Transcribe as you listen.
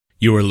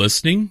You are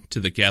listening to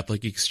the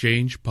Catholic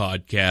Exchange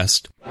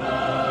Podcast.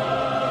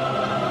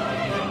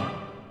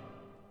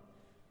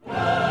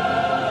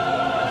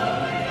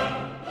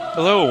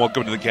 Hello, and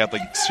welcome to the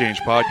Catholic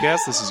Exchange Podcast.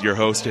 This is your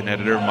host and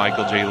editor,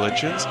 Michael J.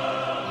 Litchens,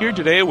 here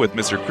today with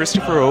Mr.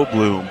 Christopher O.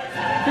 Bloom.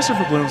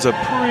 Christopher Bloom's a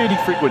pretty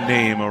frequent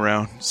name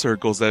around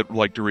circles that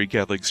like to read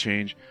Catholic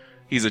Exchange.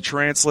 He's a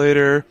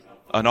translator,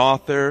 an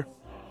author,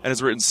 and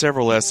has written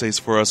several essays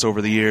for us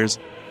over the years.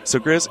 So,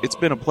 Chris, it's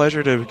been a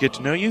pleasure to get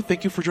to know you.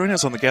 Thank you for joining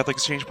us on the Catholic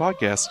Exchange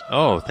Podcast.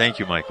 Oh, thank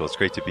you, Michael. It's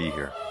great to be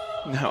here.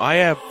 Now, I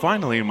have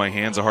finally in my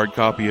hands a hard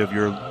copy of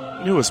your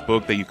newest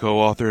book that you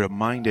co-authored, A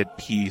Mind at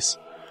Peace,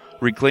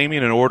 Reclaiming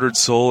an Ordered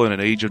Soul in an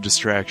Age of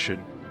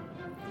Distraction.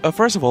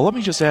 First of all, let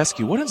me just ask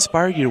you, what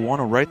inspired you to want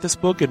to write this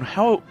book, and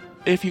how,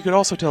 if you could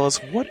also tell us,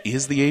 what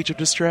is the Age of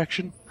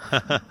Distraction?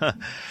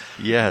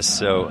 Yes,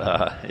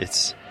 so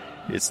it's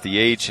the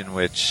age in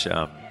which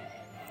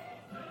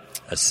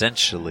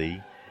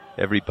essentially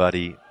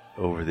everybody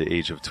over the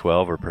age of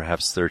 12 or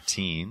perhaps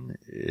 13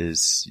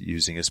 is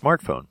using a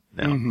smartphone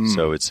now. Mm-hmm.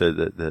 So it's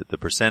the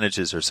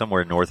percentages are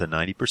somewhere north of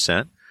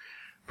 90%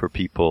 for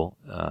people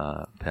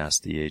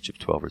past the age of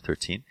 12 or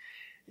 13.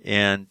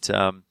 And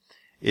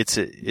it's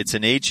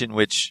an age in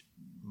which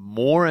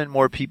more and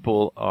more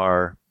people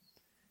are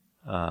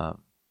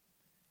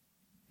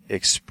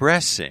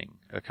expressing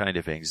a kind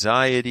of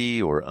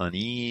anxiety or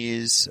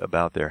unease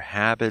about their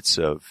habits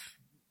of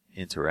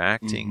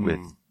interacting with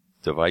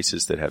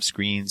devices that have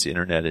screens,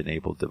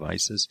 internet-enabled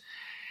devices.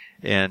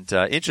 And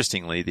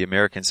interestingly, the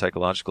American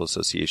Psychological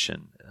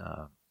Association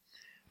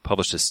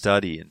published a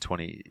study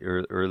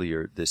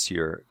earlier this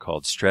year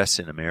called Stress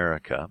in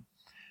America.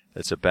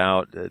 That's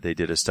about, they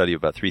did a study of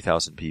about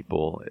 3,000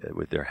 people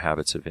with their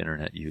habits of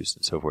internet use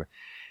and so forth.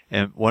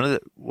 And one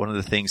of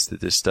the things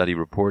that this study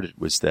reported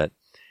was that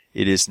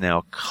it is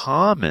now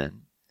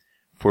common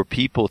for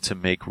people to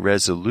make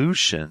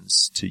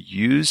resolutions to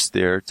use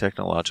their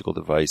technological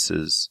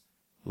devices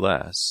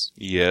less.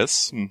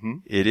 Yes. Mm-hmm.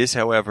 It is,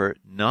 however,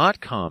 not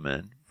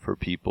common for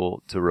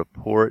people to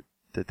report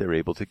that they're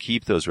able to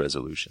keep those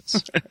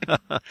resolutions.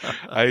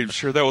 I'm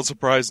sure that will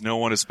surprise no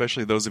one,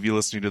 especially those of you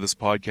listening to this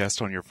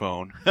podcast on your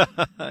phone.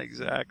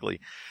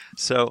 Exactly.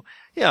 So,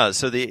 yeah,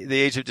 so the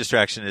age of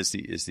distraction is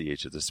the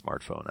age of the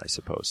smartphone, I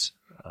suppose.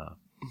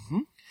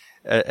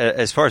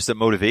 As far as the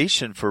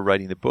motivation for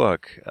writing the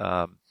book,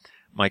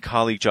 my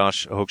colleague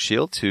Josh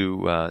Hochschild,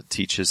 who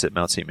teaches at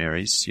Mount St.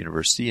 Mary's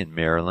University in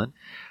Maryland,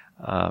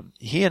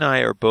 he and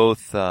I are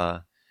both,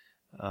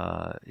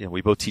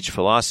 we both teach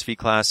philosophy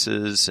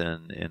classes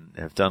and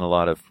have done a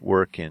lot of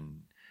work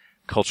in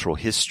cultural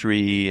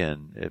history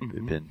and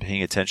have been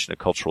paying attention to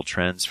cultural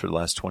trends for the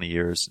last 20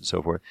 years and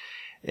so forth.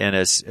 And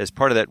as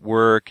part of that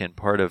work and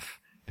part of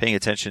paying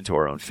attention to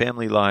our own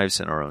family lives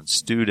and our own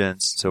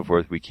students and so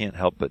forth, we can't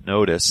help but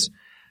notice,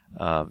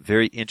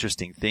 very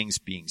interesting things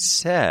being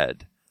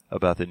said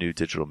about the new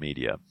digital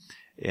media.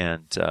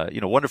 And,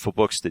 wonderful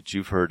books that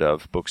you've heard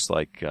of, books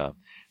like,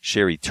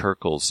 Sherry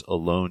Turkle's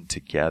Alone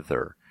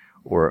Together,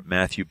 or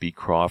Matthew B.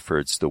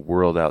 Crawford's The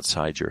World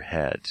Outside Your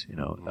Head.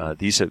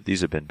 These have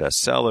been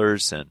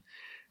bestsellers and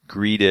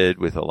greeted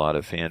with a lot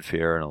of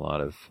fanfare and a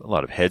lot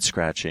of head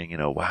scratching.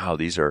 Wow,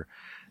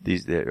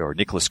 or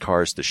Nicholas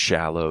Carr's The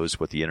Shallows,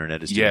 what the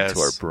internet is doing to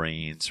our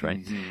brains,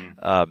 right?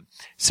 Mm-hmm.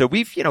 So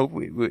we've,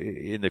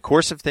 in the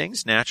course of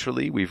things,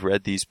 naturally, we've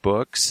read these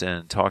books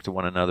and talked to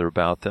one another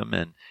about them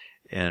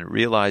and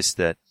realized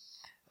that,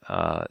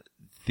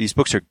 these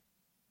books are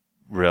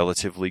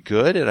relatively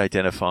good at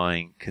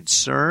identifying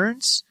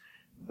concerns,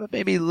 but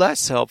maybe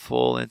less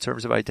helpful in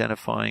terms of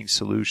identifying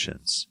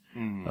solutions.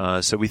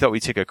 So we thought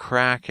we'd take a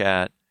crack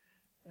at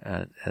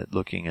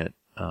looking at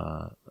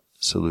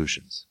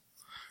solutions.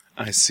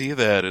 I see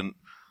that, and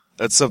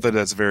that's something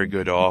that's very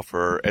good to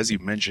offer. As you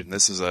mentioned,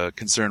 this is a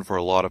concern for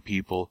a lot of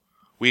people.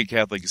 We at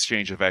Catholic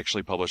Exchange have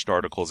actually published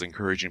articles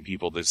encouraging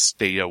people to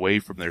stay away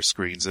from their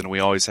screens, and we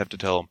always have to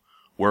tell them,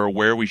 we're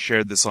aware we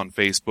shared this on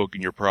Facebook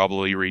and you're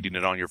probably reading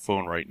it on your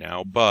phone right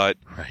now, but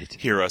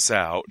hear us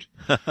out.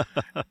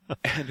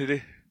 And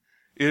it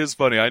is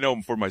funny. I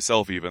know for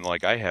myself even,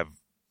 like I have,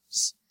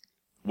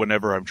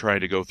 whenever I'm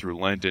trying to go through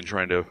Lent and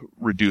trying to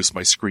reduce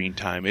my screen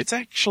time, it's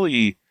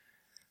actually,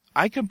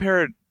 I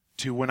compare it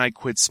to when I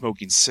quit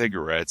smoking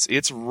cigarettes.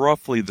 It's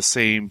roughly the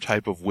same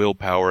type of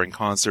willpower and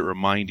constant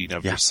reminding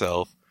of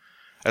yourself,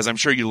 as I'm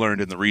sure you learned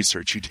in the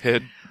research you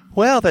did.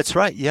 Well, that's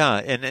right. Yeah.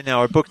 And now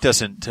our book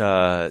doesn't,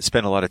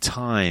 spend a lot of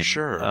time,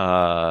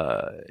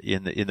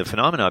 in the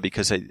phenomena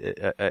because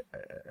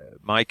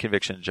my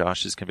conviction,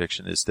 Josh's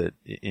conviction is that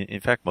in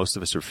fact, most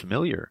of us are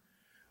familiar,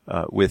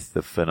 with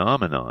the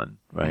phenomenon,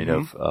 right?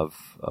 Mm-hmm.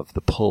 of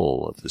the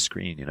pull of the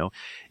screen,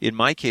 In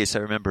my case, I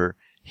remember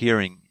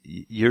hearing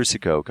years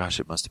ago, gosh,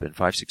 it must have been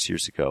 5-6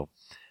 years ago,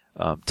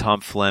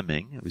 Tom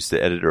Fleming, who was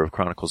the editor of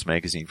Chronicles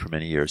magazine for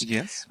many years.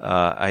 Yes.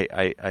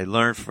 I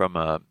learned from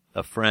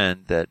a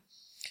friend that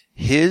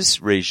his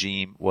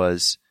regime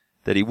was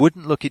that he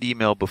wouldn't look at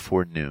email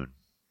before noon.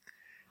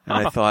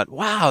 And I thought,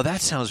 wow,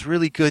 that sounds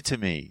really good to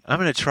me. I'm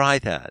going to try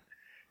that.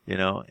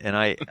 and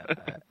I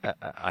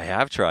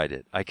have tried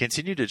it. I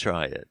continue to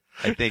try it.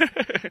 I think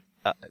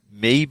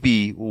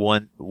maybe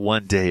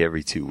one day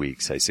every 2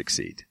 weeks I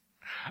succeed.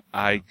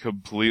 I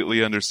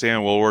completely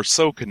understand. Well, we're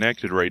so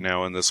connected right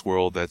now in this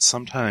world that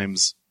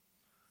sometimes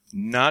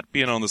not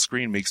being on the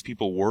screen makes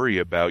people worry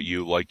about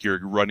you, like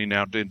you're running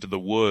out into the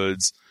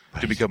woods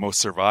to become a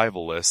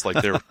survivalist,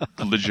 like they're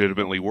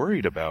legitimately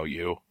worried about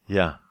you.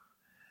 Yeah.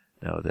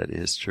 No, that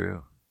is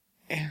true.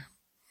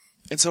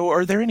 And so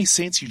are there any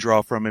saints you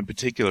draw from in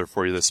particular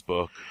for this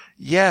book?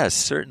 Yes,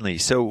 certainly.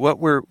 So what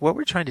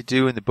we're trying to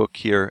do in the book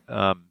here,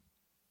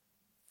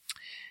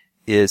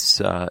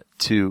 is,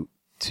 to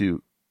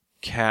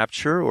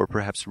capture or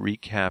perhaps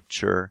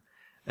recapture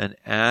an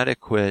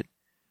adequate,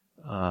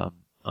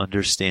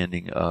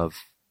 understanding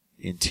of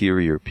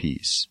interior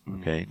peace.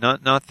 Okay.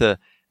 Not the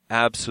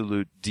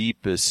absolute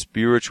deepest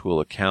spiritual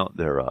account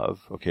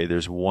thereof. Okay.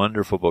 There's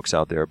wonderful books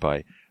out there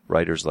by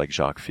writers like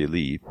Jacques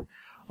Philippe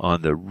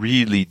on the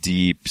really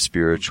deep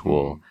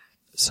spiritual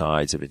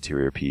sides of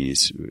interior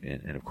peace.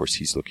 And of course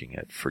he's looking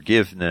at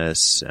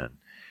forgiveness and,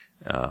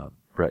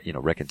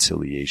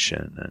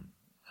 reconciliation and,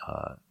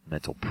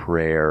 mental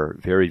prayer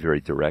very,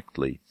 very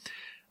directly.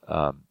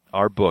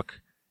 Our book,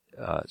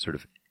 sort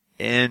of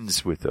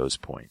ends with those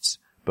points.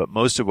 But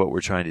most of what we're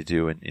trying to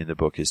do in the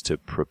book is to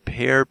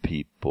prepare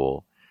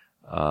people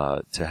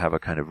to have a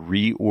kind of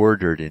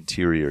reordered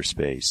interior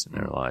space in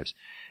their lives.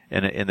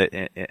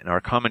 And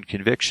our common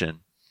conviction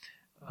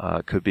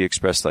could be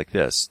expressed like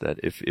this, that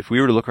if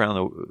we were to look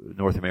around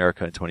North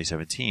America in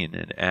 2017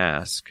 and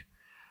ask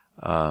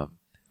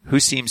who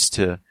seems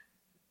to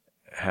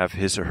have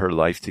his or her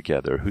life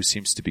together, who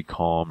seems to be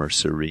calm or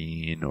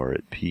serene or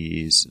at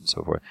peace and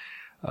so forth,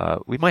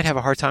 we might have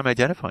a hard time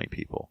identifying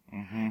people.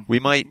 Mm-hmm. We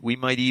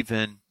might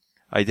even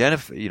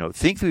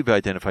think we've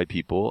identified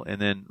people,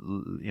 and then,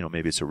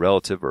 maybe it's a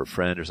relative or a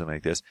friend or something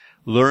like this,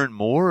 learn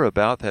more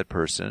about that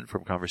person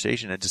from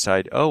conversation and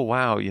decide, oh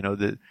wow,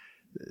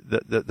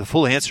 the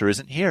full answer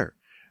isn't here,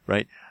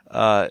 right?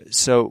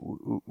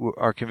 So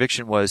our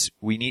conviction was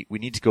we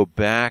need to go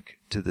back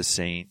to the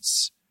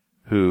saints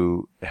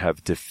who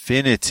have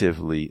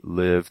definitively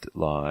lived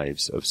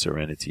lives of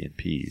serenity and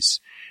peace,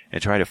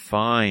 and try to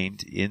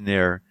find in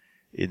their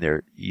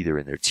either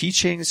in their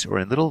teachings or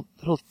in little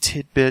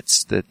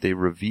tidbits that they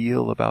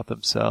reveal about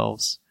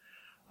themselves,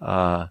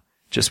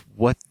 just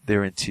what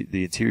the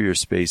interior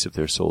space of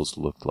their souls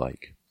looked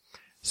like.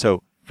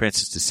 So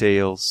Francis de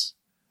Sales,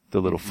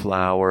 the Little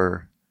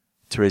Flower,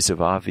 Teresa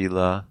of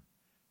Avila,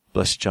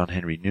 Blessed John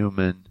Henry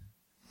Newman,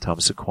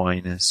 Thomas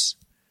Aquinas,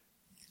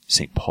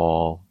 St.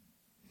 Paul.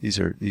 These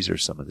are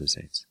some of the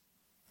saints.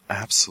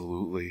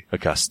 Absolutely.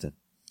 Augustine.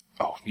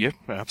 Oh, yeah,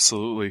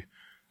 absolutely.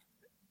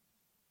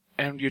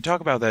 And you talk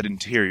about that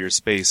interior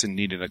space and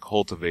needing to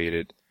cultivate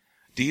it.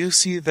 Do you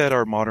see that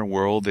our modern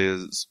world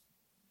is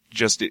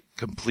just, it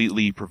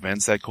completely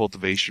prevents that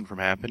cultivation from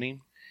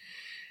happening?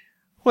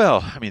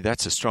 Well, I mean,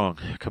 that's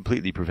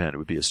completely prevent. It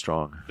would be a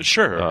strong,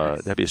 sure.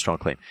 That'd be a strong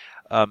claim.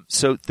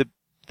 So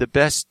the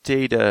best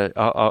data,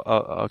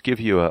 I'll give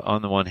you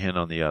on the one hand,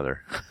 on the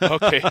other.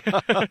 Okay.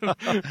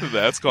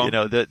 That's cool.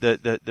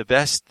 The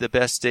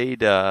best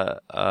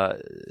data,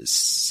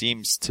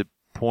 seems to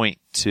point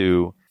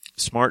to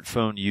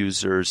smartphone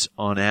users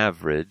on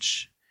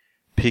average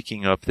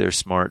picking up their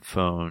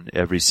smartphone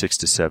every 6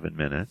 to 7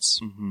 minutes,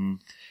 mm-hmm.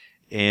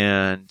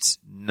 and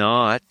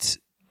not,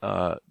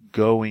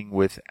 going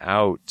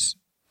without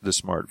the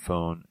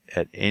smartphone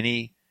at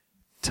any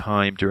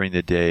time during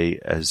the day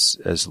as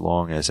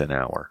long as an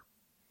hour.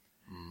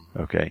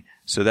 Okay.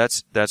 So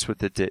that's what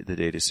the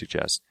data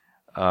suggests.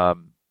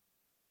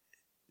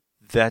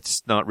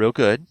 That's not real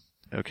good.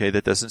 Okay.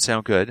 That doesn't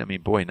sound good. I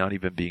mean, boy, not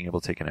even being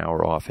able to take an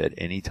hour off at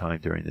any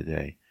time during the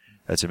day.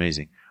 That's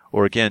amazing.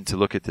 Or again, to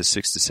look at the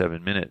 6 to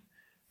 7 minute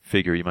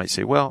figure, you might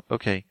say, well,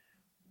 okay,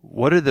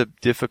 what are the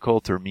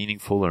difficult or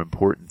meaningful or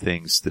important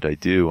things that I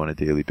do on a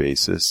daily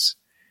basis?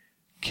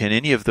 Can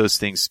any of those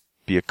things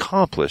be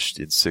accomplished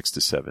in 6 to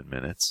 7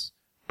 minutes?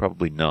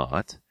 Probably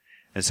not.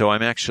 And so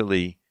I'm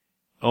actually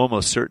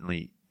almost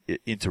certainly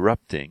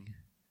interrupting,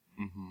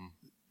 mm-hmm.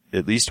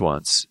 at least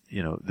once,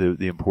 the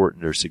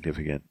important or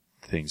significant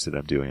things that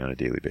I'm doing on a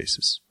daily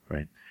basis,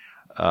 right?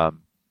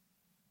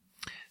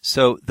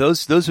 So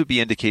those would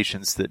be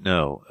indications that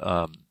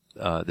no,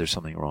 there's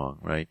something wrong,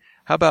 right?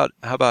 How about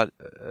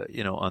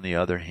on the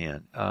other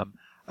hand,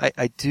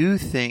 I do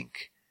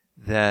think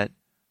that,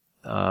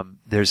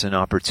 there's an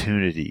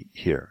opportunity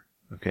here.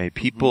 Okay.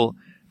 People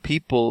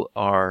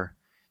are,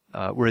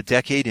 we're a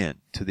decade in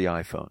to the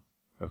iPhone.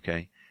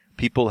 Okay.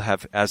 People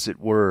have, as it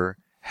were,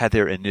 had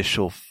their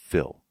initial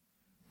fill,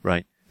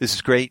 right? This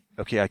is great.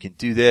 Okay. I can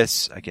do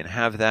this. I can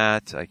have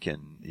that. I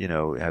can,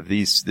 have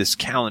this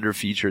calendar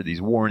feature,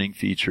 these warning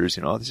features,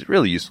 this is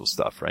really useful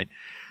stuff, right?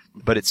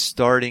 But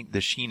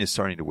the sheen is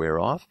starting to wear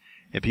off,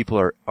 and people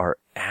are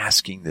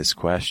asking this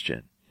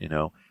question,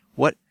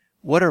 what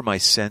are my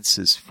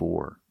senses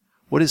for?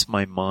 What is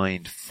my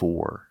mind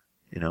for?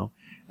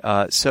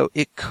 So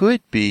it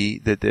could be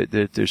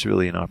that there's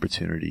really an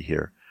opportunity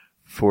here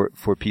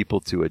for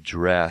people to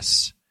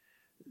address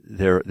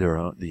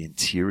the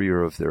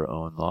interior of their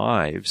own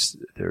lives,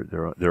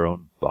 their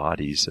own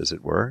bodies, as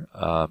it were,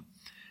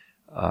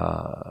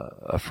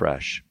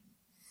 afresh.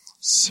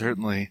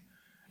 Certainly.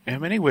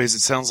 In many ways, it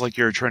sounds like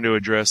you're trying to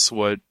address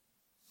what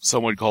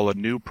some would call a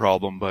new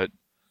problem, but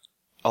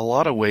a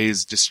lot of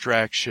ways,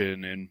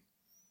 distraction and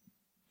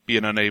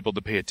being unable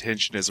to pay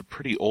attention is a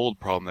pretty old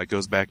problem that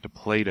goes back to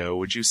Plato.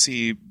 Would you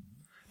see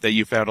that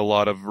you found a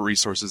lot of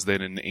resources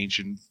then in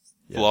ancient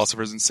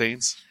philosophers and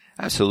saints?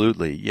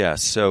 Absolutely,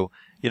 yes. So,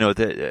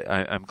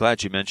 I'm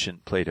glad you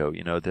mentioned Plato.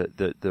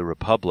 The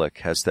Republic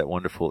has that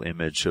wonderful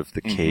image of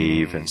the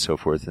cave and so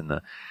forth,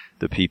 and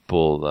the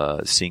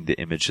people seeing the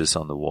images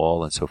on the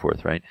wall and so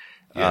forth, right?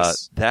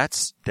 Yes.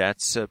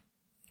 That's a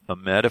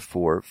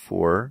metaphor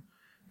for,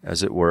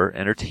 as it were,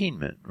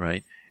 entertainment,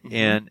 right?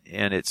 Mm-hmm.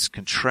 And it's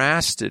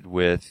contrasted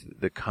with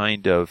the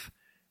kind of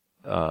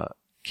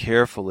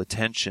careful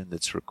attention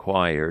that's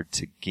required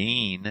to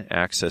gain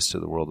access to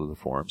the world of the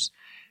forms.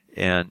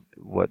 And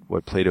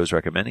what Plato is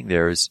recommending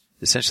there is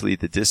essentially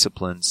the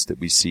disciplines that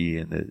we see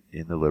in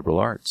the liberal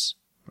arts,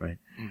 right?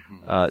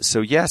 Mm-hmm.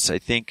 So yes, I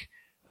think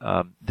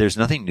there's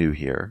nothing new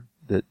here.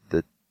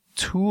 The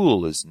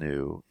tool is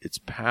new. Its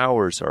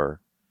powers are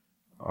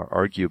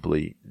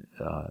arguably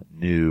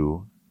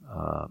new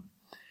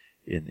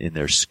in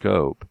their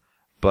scope,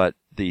 but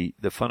the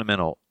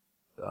fundamental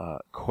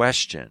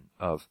question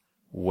of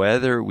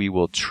whether we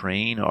will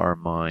train our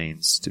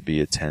minds to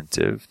be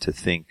attentive, to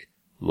think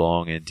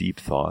long and deep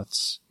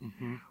thoughts,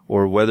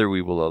 or whether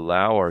we will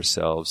allow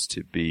ourselves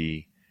to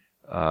be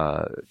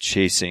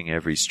chasing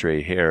every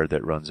stray hair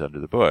that runs under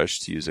the bush,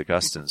 to use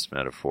Augustine's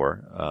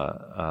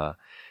metaphor.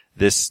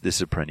 This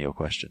is a perennial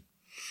question.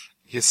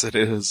 Yes, it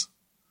is.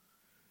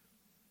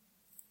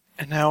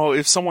 And now,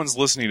 if someone's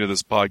listening to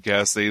this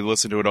podcast, they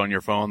listen to it on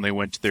your phone, they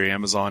went to their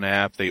Amazon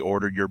app, they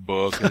ordered your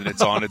book, and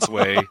it's on its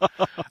way.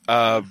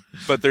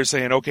 But they're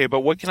saying, okay,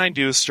 but what can I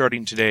do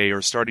starting today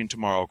or starting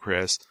tomorrow,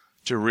 Chris,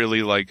 to really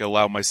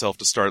allow myself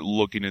to start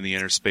looking in the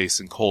inner space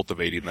and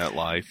cultivating that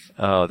life?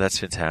 Oh, that's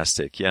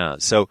fantastic. Yeah.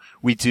 So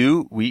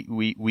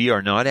we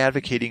are not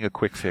advocating a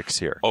quick fix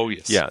here. Oh,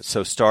 yes. Yeah.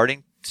 So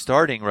starting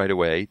right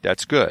away,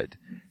 that's good.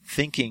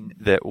 Thinking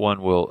that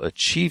one will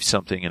achieve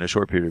something in a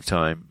short period of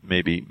time,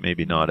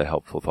 maybe not a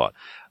helpful thought.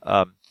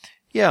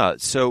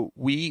 So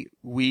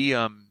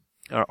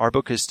our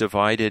book is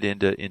divided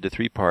into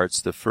three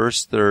parts. The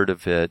first third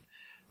of it,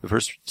 the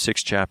first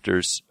 6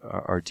 chapters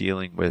are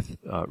dealing with,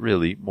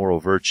 really moral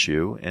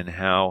virtue and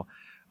how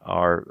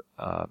our,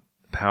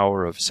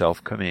 power of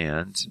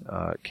self-command,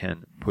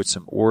 can put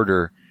some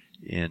order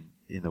in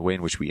the way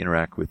in which we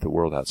interact with the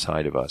world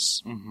outside of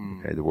us.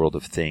 Mm-hmm. Okay, the world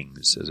of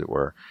things, as it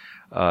were.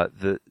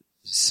 The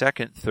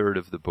second third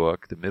of the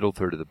book, the middle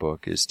third of the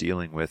book, is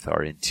dealing with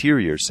our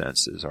interior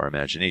senses, our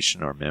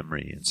imagination, our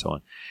memory, and so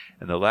on.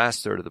 And the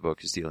last third of the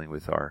book is dealing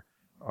with our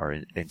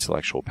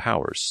intellectual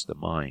powers, the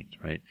mind,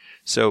 right?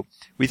 So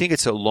we think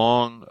it's a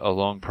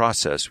long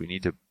process. We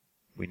need to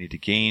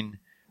gain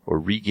or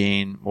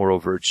regain moral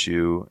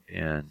virtue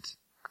and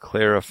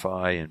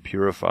clarify and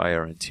purify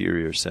our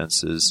interior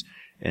senses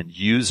and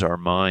use our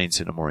minds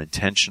in a more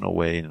intentional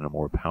way and in a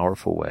more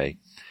powerful way.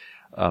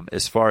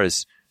 As far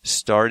as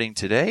starting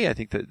today, I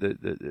think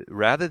that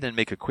rather than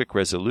make a quick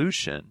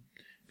resolution,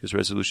 because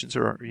resolutions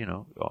are,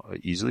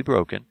 easily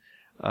broken,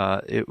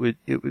 it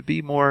would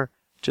be more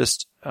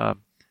just,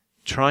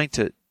 trying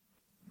to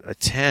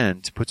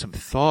put some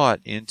thought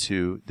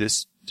into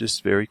this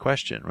very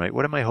question, right?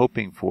 What am I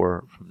hoping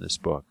for from this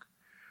book?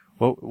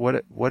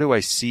 What do I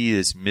see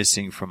is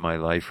missing from my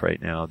life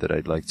right now that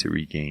I'd like to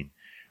regain?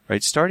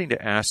 Right? Starting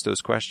to ask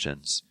those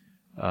questions,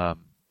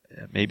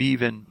 maybe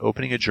even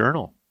opening a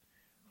journal,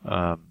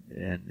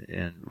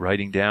 and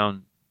writing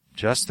down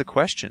just the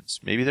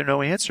questions. Maybe there are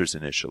no answers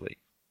initially,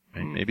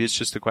 right? Maybe it's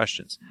just the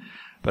questions.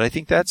 But I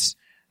think that's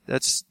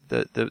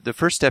the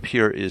first step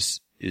here is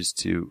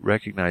to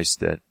recognize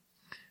that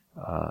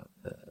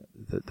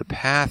the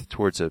path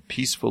towards a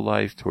peaceful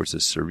life, towards a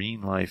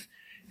serene life,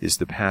 is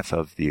the path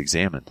of the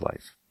examined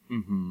life.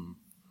 Mm-hmm.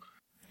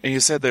 And you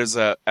said there's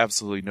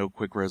absolutely no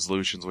quick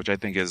resolutions, which I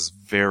think is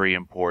very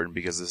important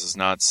because this is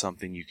not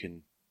something you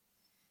can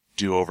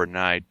do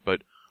overnight.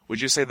 But would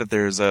you say that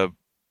there's in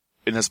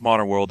this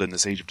modern world, in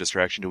this age of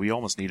distraction, do we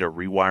almost need a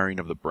rewiring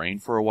of the brain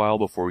for a while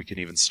before we can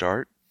even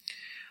start?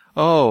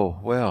 Oh,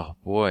 well,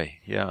 boy,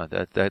 yeah,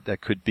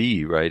 that could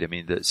be, right? I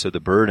mean, so the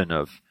burden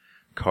of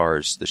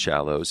CARS, the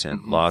Shallows,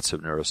 and lots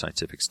of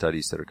neuroscientific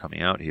studies that are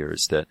coming out here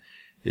is that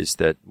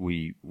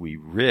we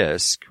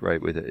risk, right,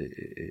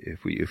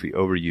 if we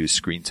overuse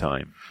screen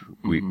time,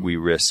 we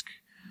risk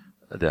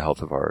the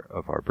health of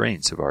our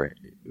brains, of our,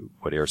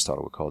 what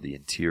Aristotle would call the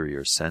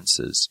interior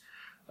senses.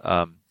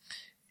 No,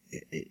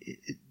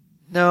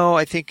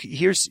 I think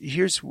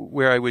here's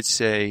where I would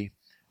say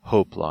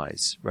hope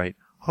lies, right?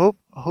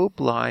 Hope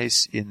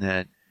lies in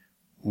that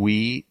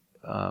we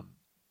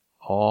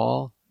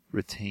all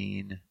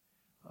retain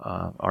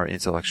our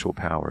intellectual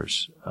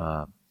powers,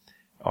 our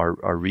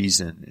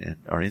reason and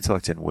our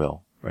intellect and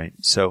will, right?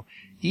 So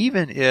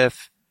even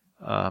if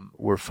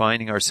we're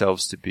finding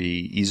ourselves to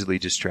be easily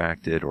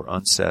distracted or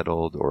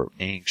unsettled or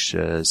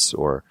anxious,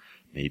 or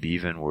maybe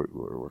even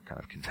we're kind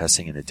of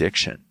confessing an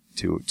addiction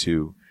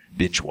to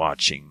binge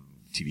watching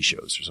TV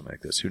shows or something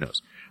like this. Who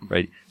knows,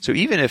 right? So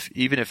even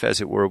if, as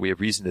it were, we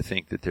have reason to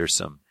think that there's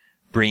some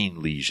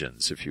brain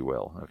lesions, if you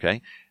will,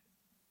 okay,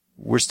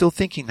 we're still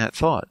thinking that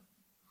thought,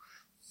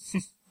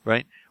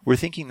 right? We're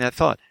thinking that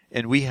thought,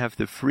 and we have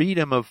the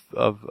freedom of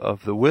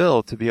the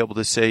will to be able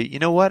to say, you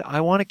know what, I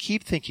want to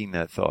keep thinking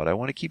that thought. I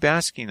want to keep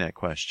asking that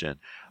question.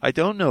 I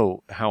don't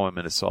know how I'm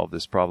going to solve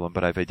this problem,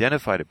 but I've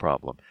identified a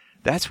problem.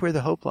 That's where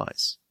the hope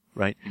lies,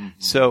 right? Mm-hmm.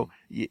 So,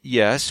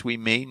 yes, there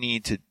may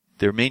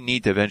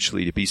need to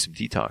eventually to be some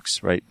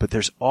detox, right? But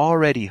there's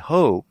already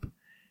hope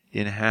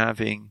in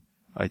having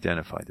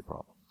identified the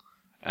problem.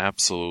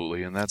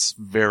 Absolutely, and that's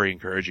very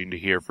encouraging to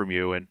hear from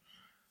you, and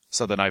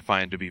something I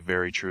find to be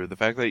very true. The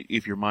fact that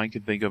if your mind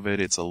can think of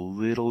it, it's a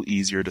little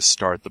easier to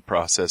start the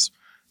process.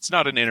 It's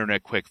not an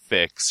internet quick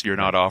fix. You're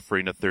not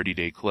offering a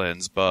 30-day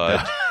cleanse,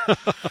 but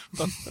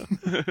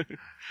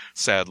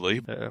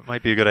sadly. It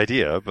might be a good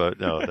idea, but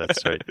no,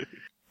 that's right.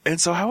 And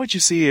so how would you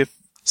see if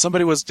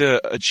somebody was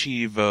to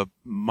achieve a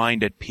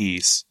mind at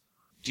peace?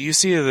 Do you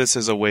see this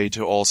as a way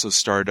to also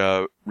start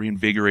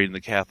reinvigorating the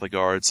Catholic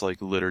arts,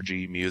 like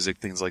liturgy, music,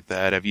 things like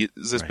that?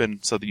 Has this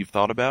been something you've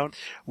thought about?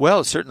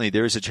 Well, certainly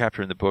there is a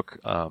chapter in the book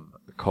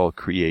called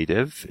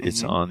Creative.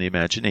 It's on the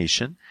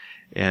imagination,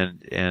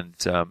 and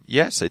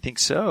yes, I think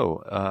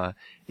so.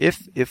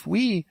 If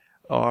we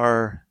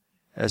are,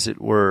 as it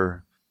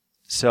were,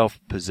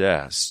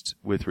 self-possessed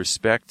with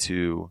respect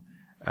to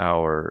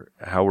how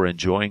we're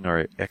enjoying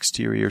our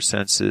exterior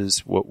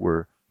senses, what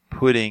we're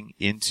putting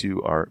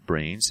into our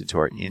brains, into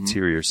our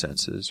interior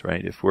senses,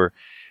 right? If we're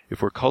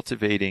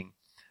cultivating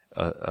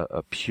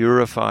a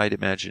purified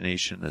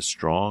imagination, a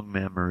strong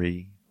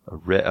memory,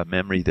 a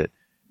memory that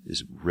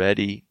is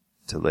ready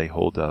to lay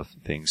hold of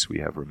things we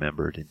have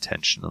remembered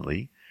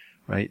intentionally,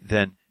 right?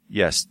 Then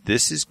yes,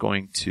 this is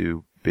going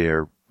to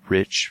bear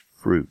rich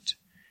fruit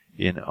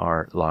in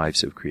our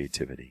lives of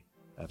creativity.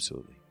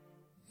 Absolutely.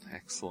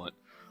 Excellent.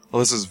 Well,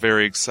 this is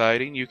very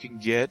exciting. You can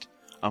get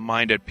A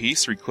Mind at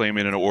Peace,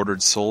 Reclaiming an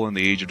Ordered Soul in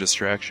the Age of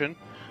Distraction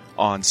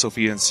on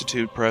Sophia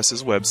Institute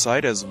Press's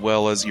website, as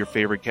well as your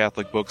favorite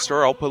Catholic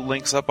bookstore. I'll put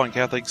links up on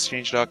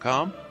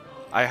CatholicExchange.com.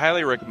 I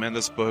highly recommend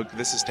this book.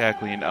 This is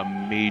tackling a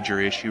major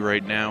issue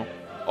right now.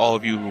 All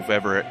of you who've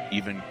ever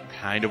even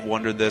kind of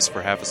wondered this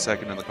for half a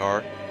second in the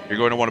car, you're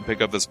going to want to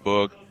pick up this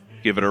book,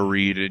 give it a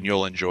read, and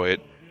you'll enjoy it.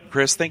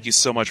 Chris, thank you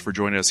so much for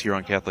joining us here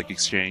on Catholic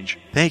Exchange.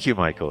 Thank you,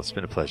 Michael. It's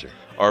been a pleasure.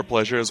 Our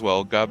pleasure as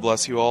well. God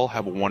bless you all.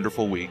 Have a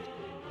wonderful week.